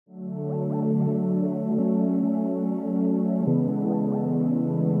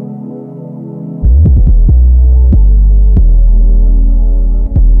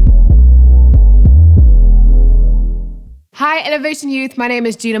Hi, Elevation Youth. My name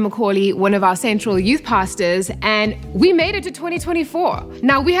is Gina McCauley, one of our Central Youth Pastors, and we made it to 2024.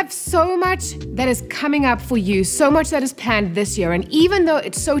 Now, we have so much that is coming up for you, so much that is planned this year, and even though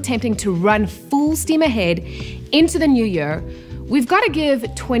it's so tempting to run full steam ahead into the new year, we've got to give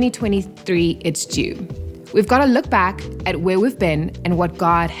 2023 its due. We've got to look back at where we've been and what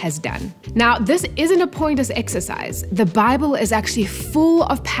God has done. Now, this isn't a pointless exercise. The Bible is actually full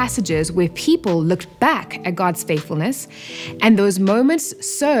of passages where people looked back at God's faithfulness, and those moments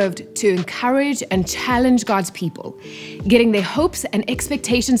served to encourage and challenge God's people, getting their hopes and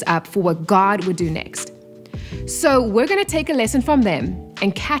expectations up for what God would do next. So we're going to take a lesson from them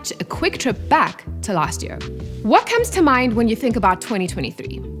and catch a quick trip back to last year. What comes to mind when you think about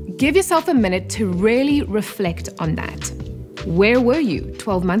 2023? Give yourself a minute to really reflect on that. Where were you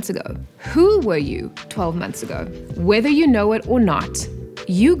 12 months ago? Who were you 12 months ago? Whether you know it or not,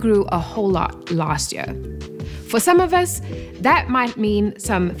 you grew a whole lot last year. For some of us, that might mean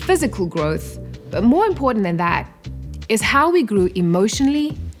some physical growth, but more important than that is how we grew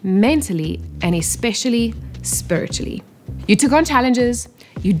emotionally, mentally, and especially spiritually. You took on challenges,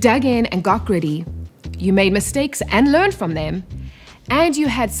 you dug in and got gritty, you made mistakes and learned from them, and you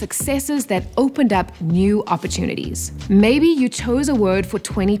had successes that opened up new opportunities. Maybe you chose a word for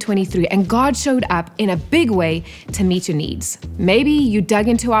 2023 and God showed up in a big way to meet your needs. Maybe you dug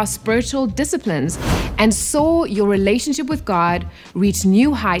into our spiritual disciplines and saw your relationship with God reach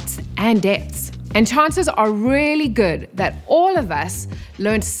new heights and depths. And chances are really good that all of us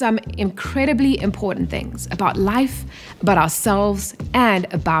learned some incredibly important things about life, about ourselves, and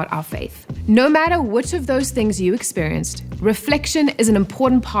about our faith. No matter which of those things you experienced, reflection is an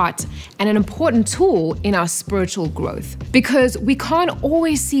important part and an important tool in our spiritual growth, because we can't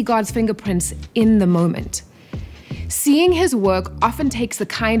always see God's fingerprints in the moment. Seeing His work often takes the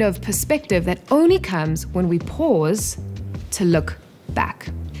kind of perspective that only comes when we pause to look back.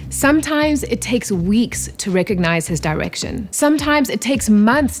 Sometimes it takes weeks to recognize His direction. Sometimes it takes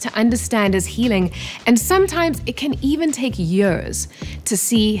months to understand His healing. And sometimes it can even take years to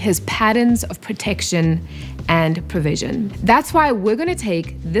see His patterns of protection and provision. That's why we're going to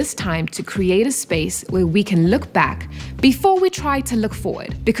take this time to create a space where we can look back before we try to look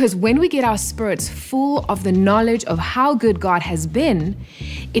forward. Because when we get our spirits full of the knowledge of how good God has been,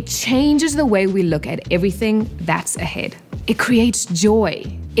 it changes the way we look at everything that's ahead. It creates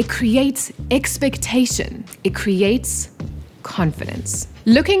joy. It creates expectation. It creates confidence.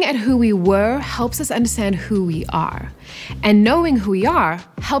 Looking at who we were helps us understand who we are. And knowing who we are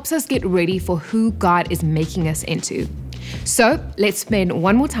helps us get ready for who God is making us into. So let's spend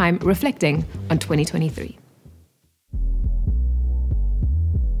one more time reflecting on 2023.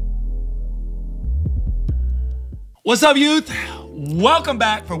 What's up, youth? Welcome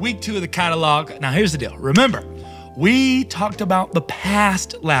back for week 2 of the catalog. Now, here's the deal. Remember, we talked about the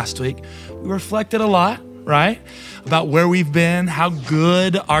past last week. We reflected a lot, right? About where we've been, how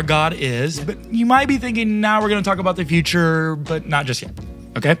good our God is. But you might be thinking, now we're going to talk about the future, but not just yet,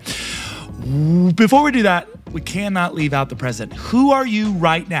 okay? Before we do that, we cannot leave out the present. Who are you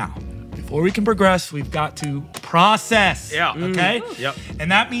right now? Before we can progress, we've got to process, okay? Yep.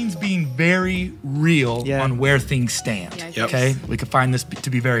 And that means being very real on where things stand, okay? We can find this to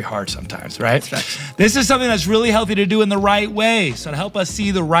be very hard sometimes, right? This is something that's really healthy to do in the right way. So to help us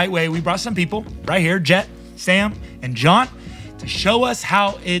see the right way, we brought some people right here, Jet, Sam, and John, to show us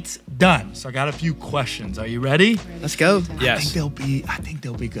how it's done. So I got a few questions. Are you ready? Let's go. Yes. I think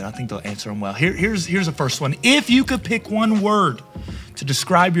they'll be good. I think they'll answer them well. Here's the first one. If you could pick one word to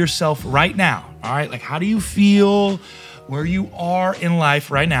describe yourself right now, all right? Like, how do you feel where you are in life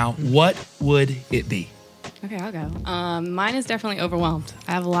right now? What would it be? Okay, I'll go. Mine is definitely overwhelmed.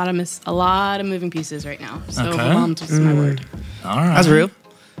 I have a lot of moving pieces right now. So overwhelmed is my word. All right. That's real.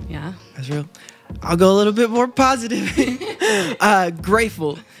 Yeah. That's real. I'll go a little bit more positive.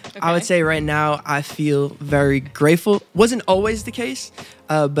 Grateful. Okay. I would say right now I feel very grateful. Wasn't always the case,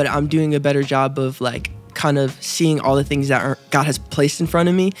 but I'm doing a better job of like kind of seeing all the things that God has placed in front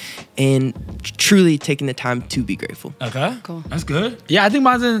of me and truly taking the time to be grateful. Okay, cool. That's good. Yeah, I think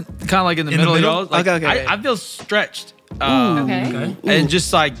mine's kind of like in the middle. Y'all. Like, okay. I feel stretched. Okay. And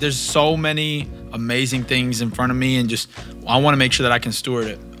just like there's so many amazing things in front of me, and just I want to make sure that I can steward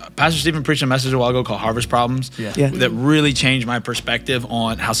it. Pastor Stephen preached a message a while ago called Harvest Problems that really changed my perspective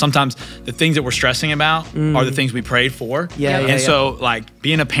on how sometimes the things that we're stressing about are the things we prayed for. So like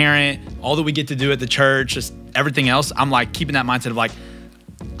being a parent, all that we get to do at the church, just everything else, I'm like keeping that mindset of like,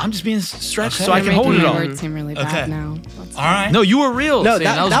 I'm just being stretched so I can hold it all. Words seem really bad now. All right. No, you were real. No,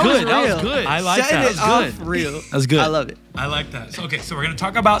 that was good. That was good. I like that. That was good. That was good. I love it. I like that. So, so we're going to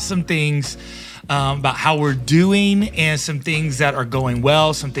talk about some things about how we're doing and some things that are going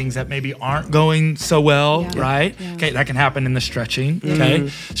well, some things that maybe aren't going so well, right? Yeah. Okay, that can happen in the stretching, okay?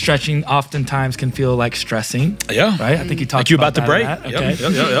 Stretching oftentimes can feel like stressing. Yeah. Right? I think you talked about to break. Okay.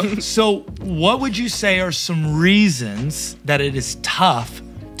 Yep. So what would you say are some reasons that it is tough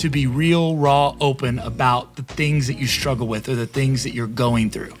to be real, raw, open about the things that you struggle with or the things that you're going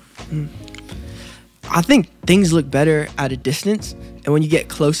through? I think things look better at a distance. And when you get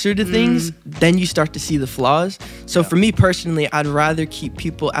closer to things, then you start to see the flaws. So for me personally, I'd rather keep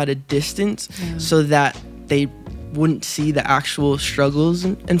people at a distance so that they wouldn't see the actual struggles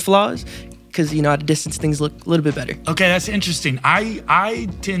and flaws. Because, you know, at a distance, things look a little bit better. Okay, that's interesting. I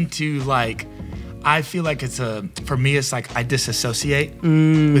tend to I feel like for me, it's like I disassociate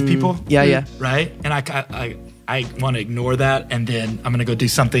with people. Yeah. Right? And I want to ignore that, and then I'm going to go do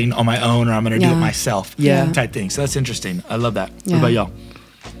something on my own, or I'm going to do it myself type thing. So that's interesting. I love that. What about y'all?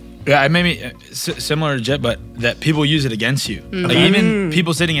 Yeah, it made me similar to Jet, but that people use it against you. Like even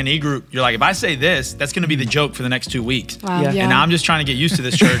people sitting in eGroup, you're like, if I say this, that's going to be the joke for the next 2 weeks. Wow. And now I'm just trying to get used to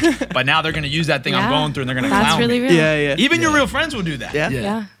this church, but now they're going to use that thing I'm going through, and they're going to clown really me. real. Yeah. Even your real friends will do that.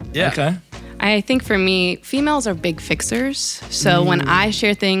 Yeah. Okay. I think for me, females are big fixers. So when I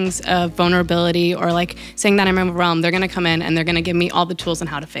share things of vulnerability or like saying that I'm overwhelmed, they're going to come in and they're going to give me all the tools on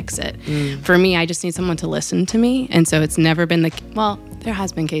how to fix it. For me, I just need someone to listen to me. And so it's never been there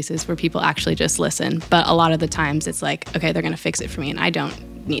has been cases where people actually just listen. But a lot of the times it's like, okay, they're going to fix it for me. And I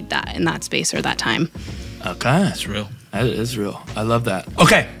don't need that in that space or that time. Okay. That's real. That is real. I love that.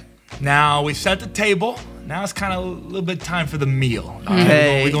 Okay. Now we've set the table. Now it's kind of a little bit time for the meal.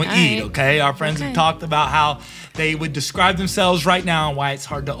 Okay. We're going to eat, okay? Our friends have talked about how they would describe themselves right now and why it's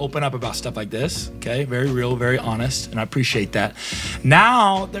hard to open up about stuff like this, okay? Very real, very honest, and I appreciate that.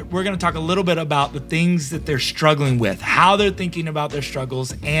 Now we're going to talk a little bit about the things that they're struggling with, how they're thinking about their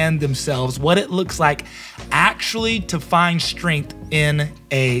struggles and themselves, what it looks like actually to find strength in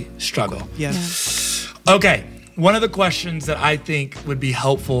a struggle. Yeah. Okay. One of the questions that I think would be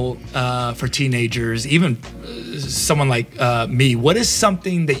helpful for teenagers, even someone like me, what is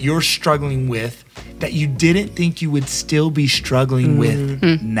something that you're struggling with that you didn't think you would still be struggling with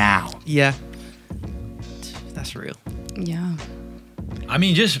now? Yeah. That's real. Yeah. I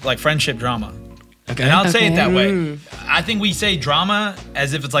mean, just like friendship drama. Okay. And I'll say it that way. I think we say drama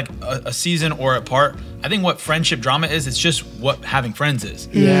as if it's like a season or a part. I think what friendship drama is, it's just what having friends is.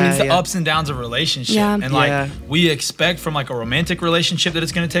 It's the ups and downs of a relationship. And we expect from like a romantic relationship that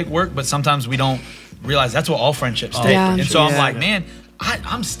it's going to take work, but sometimes we don't realize that's what all friendships take. And so I'm like, man,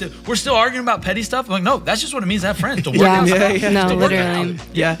 we're still arguing about petty stuff. I'm like, no, that's just what it means to have friends. To work out. No, literally.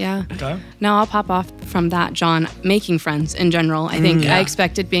 Yeah. Okay. No, I'll pop off from that, John. Making friends in general. I think I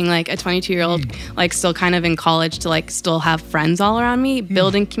expected being like a 22-year-old, like still kind of in college to like still have friends all around me.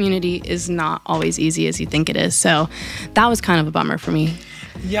 Building community is not always easy as you think it is. So that was kind of a bummer for me.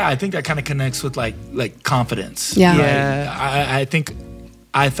 Yeah, I think that kind of connects with like confidence. Yeah. Right?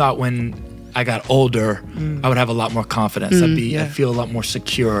 I thought when I got older, I would have a lot more confidence. I'd feel a lot more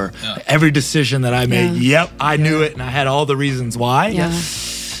secure. Every decision that I made, I knew it, and I had all the reasons why.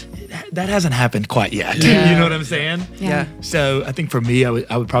 That hasn't happened quite yet. You know what I'm saying? Yeah. So I think for me, I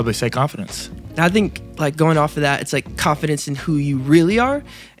would probably say confidence. I think like going off of that, it's like confidence in who you really are.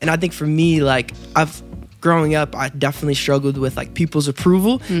 And I think for me, like growing up, I definitely struggled with like people's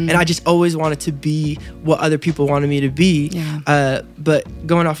approval, and I just always wanted to be what other people wanted me to be. But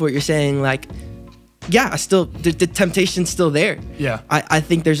going off what you're saying, like, the temptation's still there. I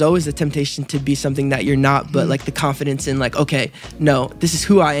think there's always the temptation to be something that you're not, but like the confidence in like, okay, no, this is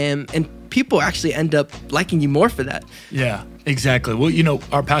who I am, and people actually end up liking you more for that. Yeah, exactly. Well, you know,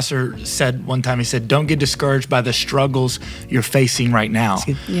 our pastor said one time, he said, don't get discouraged by the struggles you're facing right now.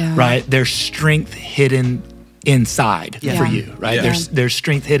 Right? There's strength hidden inside for you, right? There's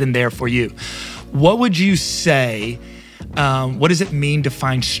strength hidden there for you. What would you say, what does it mean to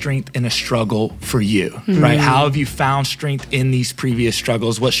find strength in a struggle for you, right? How have you found strength in these previous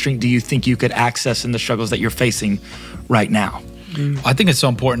struggles? What strength do you think you could access in the struggles that you're facing right now? I think it's so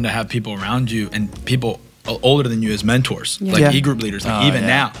important to have people around you and people older than you as mentors, like eGroup leaders, like even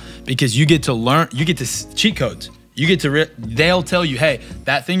now, because you get to learn, you get to cheat codes. You get to, they'll tell you, hey,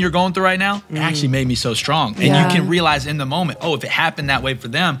 that thing you're going through right now, it actually made me so strong. And you can realize in the moment, oh, if it happened that way for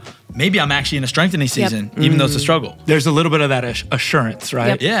them, maybe I'm actually in a strengthening season, even though it's a struggle. There's a little bit of that assurance,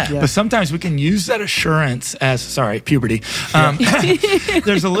 right? Yeah. But sometimes we can use that assurance as, puberty.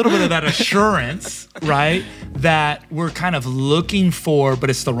 There's a little bit of that assurance, right, that we're kind of looking for, but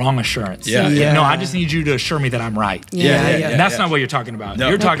it's the wrong assurance. No, I just need you to assure me that I'm right. And that's not what you're talking about. No.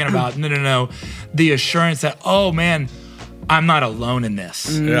 You're talking about, no. The assurance that, oh man, I'm not alone in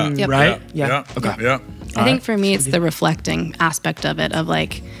this. Yep. Right? Yeah. Okay. Yeah. I think for me, it's the reflecting aspect of it, of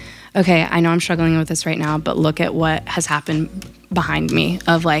like, okay, I know I'm struggling with this right now, but look at what has happened behind me,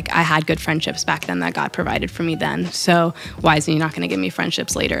 of like, I had good friendships back then that God provided for me then. So why is he not going to give me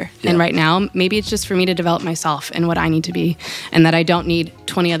friendships later? And right now, maybe it's just for me to develop myself and what I need to be, and that I don't need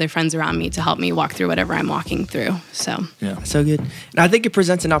 20 other friends around me to help me walk through whatever I'm walking through. So So good. And I think it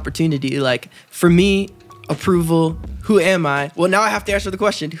presents an opportunity. Like, for me, approval, who am I? Well, now I have to answer the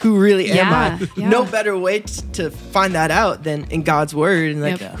question, who really am I? Yeah. No better way to find that out than in God's word. And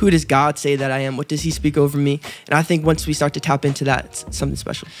like, who does God say that I am? What does he speak over me? And I think once we start to tap into that, it's something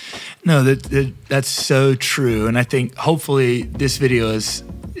special. No, that's so true. And I think hopefully this video is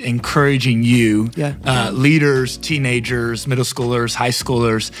encouraging you, leaders, teenagers, middle schoolers, high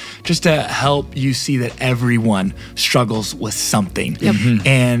schoolers, just to help you see that everyone struggles with something.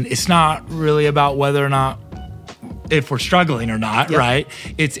 And it's not really about whether or not if we're struggling or not, right?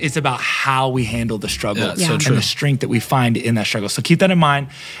 It's about how we handle the struggle and the strength that we find in that struggle. So keep that in mind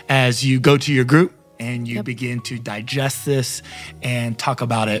as you go to your group and you begin to digest this and talk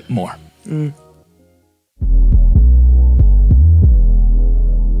about it more.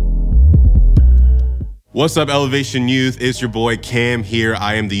 What's up, Elevation Youth? It's your boy Cam here.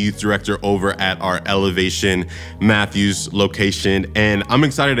 I am the youth director over at our Elevation Matthews location, and I'm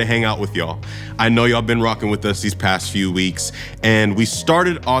excited to hang out with y'all. I know y'all been rocking with us these past few weeks, and we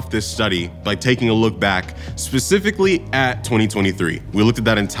started off this study by taking a look back specifically at 2023. We looked at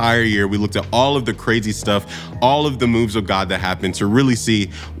that entire year. We looked at all of the crazy stuff, all of the moves of God that happened to really see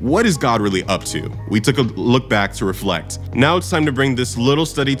what is God really up to. We took a look back to reflect. Now it's time to bring this little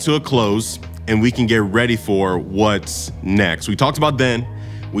study to a close, and we can get ready for what's next. We talked about then,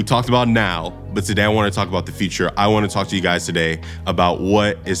 we talked about now, but today I want to talk about the future. I want to talk to you guys today about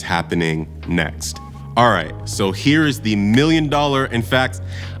what is happening next. All right, so here is the $1 million. In fact,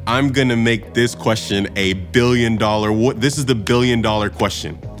 I'm gonna make this question a $1 billion. This is the $1 billion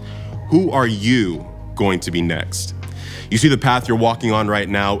question. Who are you going to be next? You see, the path you're walking on right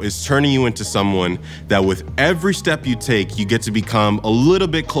now is turning you into someone that with every step you take, you get to become a little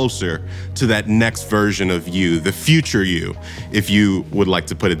bit closer to that next version of you, the future you, if you would like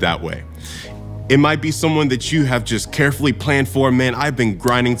to put it that way. It might be someone that you have just carefully planned for. Man, I've been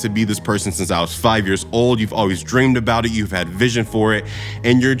grinding to be this person since I was 5 years old. You've always dreamed about it. You've had vision for it.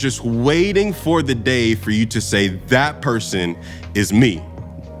 And you're just waiting for the day for you to say, that person is me.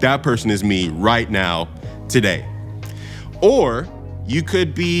 That person is me right now, today. Or you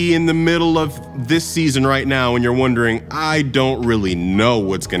could be in the middle of this season right now and you're wondering, I don't really know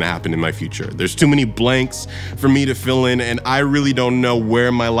what's gonna happen in my future. There's too many blanks for me to fill in, and I really don't know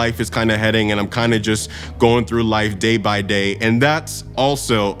where my life is kind of heading, and I'm kind of just going through life day by day, and that's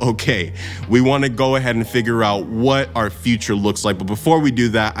also okay. We wanna go ahead and figure out what our future looks like, but before we do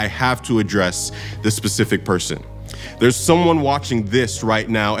that, I have to address the specific person. There's someone watching this right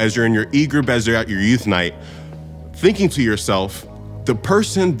now as you're in your eGroup, as you're at your youth night, thinking to yourself, the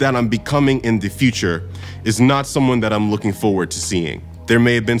person that I'm becoming in the future is not someone that I'm looking forward to seeing. There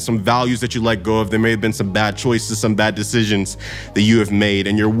may have been some values that you let go of. There may have been some bad choices, some bad decisions that you have made,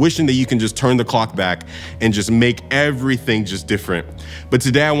 and you're wishing that you can just turn the clock back and just make everything just different. But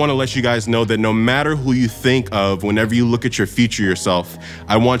today I want to let you guys know that no matter who you think of, whenever you look at your future yourself,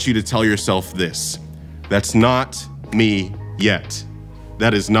 I want you to tell yourself this: that's not me yet.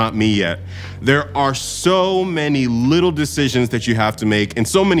 That is not me yet. There are so many little decisions that you have to make, and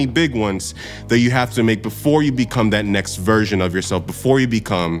so many big ones that you have to make before you become that next version of yourself, before you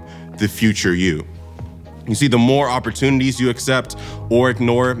become the future you. You see, the more opportunities you accept or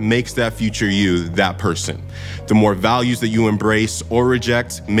ignore makes that future you that person. The more values that you embrace or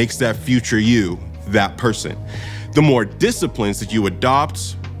reject makes that future you that person. The more disciplines that you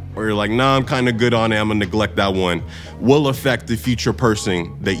adopt, or you're like, nah, I'm kind of good on it, I'm gonna neglect that one, will affect the future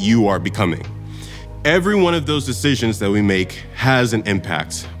person that you are becoming. Every one of those decisions that we make has an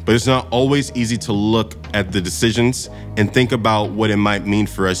impact, but it's not always easy to look at the decisions and think about what it might mean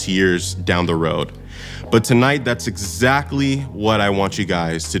for us years down the road. But tonight, that's exactly what I want you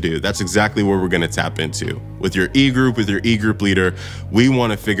guys to do. That's exactly what we're gonna tap into. With your eGroup, with your eGroup leader, we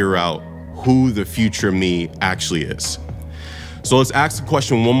wanna figure out who the future me actually is. So let's ask the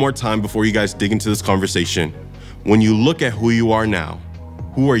question one more time before you guys dig into this conversation. When you look at who you are now,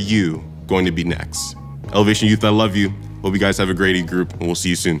 who are you going to be next? Elevation Youth, I love you. Hope you guys have a great eGroup, and we'll see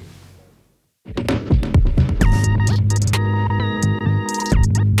you soon.